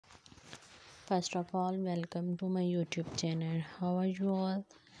First of all, welcome to my YouTube channel. How are you all?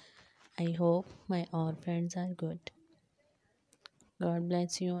 I hope my all friends are good. God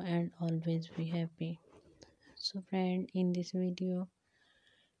bless you and always be happy. So friend, in this video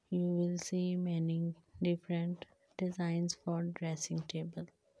you will see many different designs for dressing table.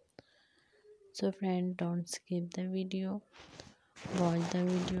 So friend, don't skip the video. Watch the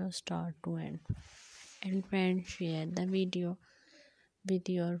video start to end. And friend, share the video with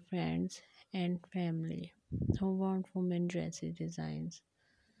your friends and family who want women dresses designs.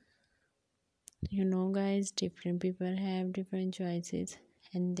 Guys, different people have different choices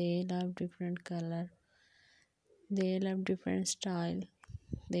and they love different color, they love different style,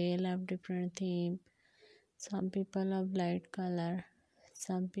 they love different theme. Some people love light color,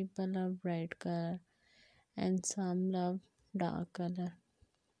 some people love bright color, and some love dark color.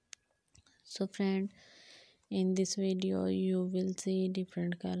 So friend, in this video you will see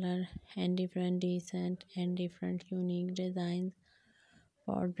different color and different decent and different unique designs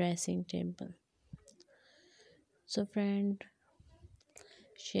for dressing table. So friend,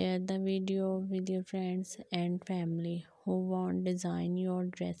 share the video with your friends and family who want design your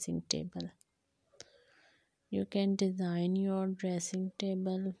dressing table. You can design your dressing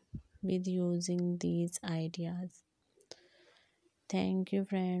table with using these ideas. Thank you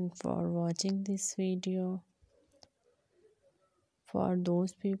friend for watching this video. For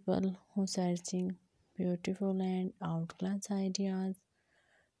those people who searching beautiful and outclass ideas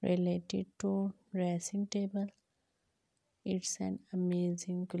related to dressing table, it's an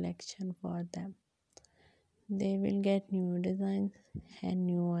amazing collection for them. They will get new designs and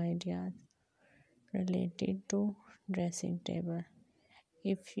new ideas related to dressing table.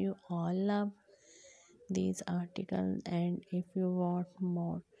 If you all love these articles and if you want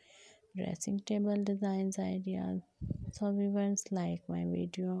more dressing table designs ideas, so viewers, like my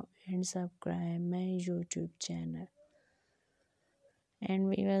video and subscribe my YouTube channel. And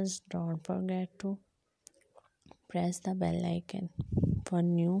viewers, don't forget to press the bell icon for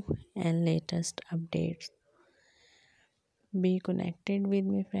new and latest updates. Be connected with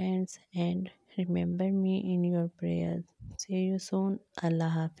my friends and remember me in your prayers. See you soon. Allah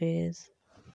Hafiz.